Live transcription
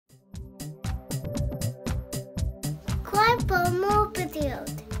for more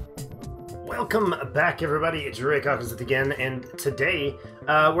videos. Welcome back, everybody. It's Hawkins again, and today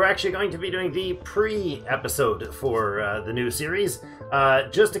we're actually going to be doing the pre-episode for the new series.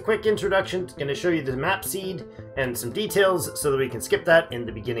 Just a quick introduction, going to show you the map seed and some details so that we can skip that in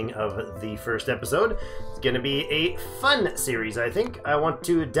the beginning of the first episode. It's going to be a fun series, I think. I want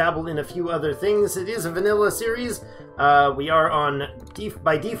to dabble in a few other things. It is a vanilla series. We are on,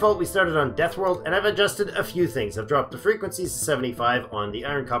 by default, we started on Deathworld, and I've adjusted a few things. I've dropped the frequencies to 75 on the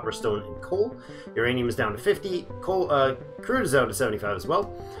iron, copper, stone, and coal. Uranium is down to 50. Crude is down to 75 as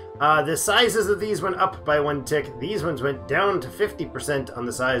well. The sizes of these went up by 1 tick. These ones went down to 50% on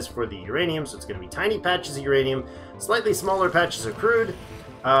the size for the uranium, so it's going to be tiny patches of uranium, slightly smaller patches of crude.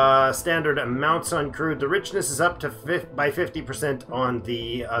 Standard amounts on crude. The richness is up to by 50% on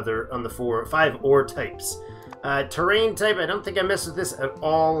the five ore types. Terrain type, I don't think I messed with this at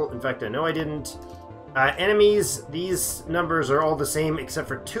all. In fact, I know I didn't. Enemies, these numbers are all the same except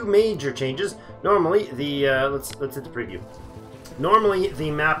for 2 major changes. Normally, the let's hit the preview. Normally,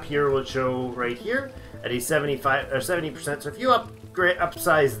 the map here will show right here at a 75 or 70%. So if you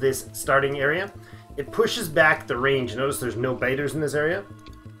upsize this starting area, it pushes back the range. Notice there's no biters in this area.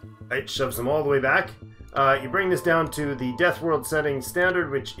 It shoves them all the way back. You bring this down to the Deathworld setting standard,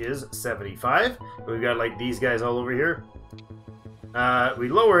 which is 75. We've got like these guys all over here. We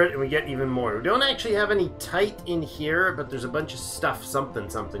lower it and we get even more. We don't actually have any tight in here, but there's a bunch of stuff, something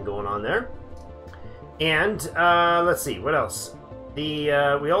going on there. And let's see, what else? We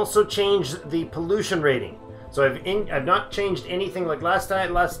also changed the pollution rating. So I've not changed anything like last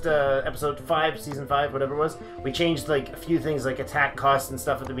episode 5, season 5, whatever it was. We changed like a few things like attack costs and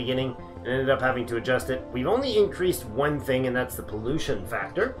stuff at the beginning, and ended up having to adjust it. We've only increased one thing, and that's the pollution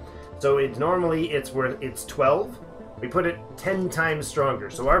factor. So it's 12. We put it 10 times stronger.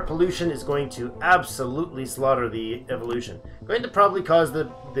 So our pollution is going to absolutely slaughter the evolution. Going to probably cause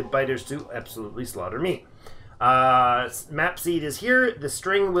the biters to absolutely slaughter me. Map seed is here. The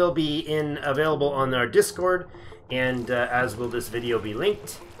string will be available on our Discord, and as will this video be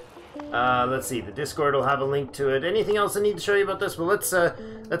linked. Let's see, the Discord will have a link to it. Anything else I need to show you about this? Well, let's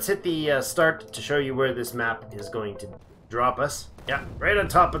hit the start to show you where this map is going to drop us. Yeah, right on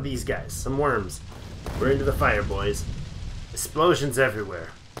top of these guys. Some worms. We're into the fire, boys. Explosions everywhere.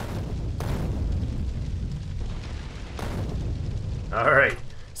 Alright,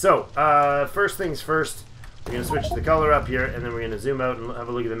 so, first things first. We're going to switch the color up here, and then we're going to zoom out and have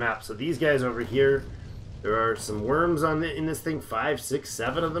a look at the map. So these guys over here, there are some worms in this thing, 5, 6,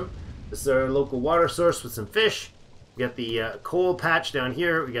 7 of them. This is our local water source with some fish. We got the coal patch down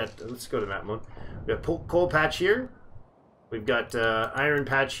here. We got, let's go to map mode. We got coal patch here. We've got iron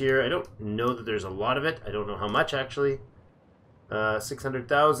patch here. I don't know that there's a lot of it. I don't know how much, actually.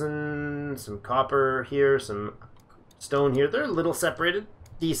 600,000, some copper here, some stone here. They're a little separated,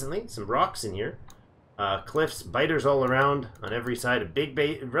 decently. Some rocks in here. Cliffs, biters all around on every side. A big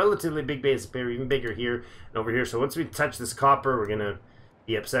base, relatively big base, even bigger here and over here. So once we touch this copper, we're going to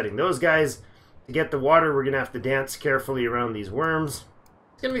be upsetting those guys. To get the water, we're going to have to dance carefully around these worms.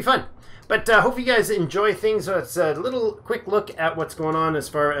 It's going to be fun. But hope you guys enjoy things. So it's a little quick look at what's going on as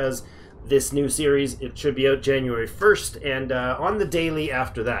far as this new series. It should be out January 1st and on the daily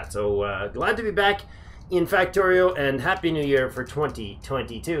after that. So glad to be back in Factorio, and Happy New Year for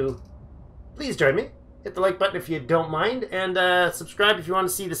 2022. Please join me. Hit the like button if you don't mind, and subscribe if you want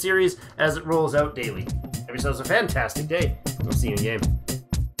to see the series as it rolls out daily. Have yourselves a fantastic day. We'll see you in game.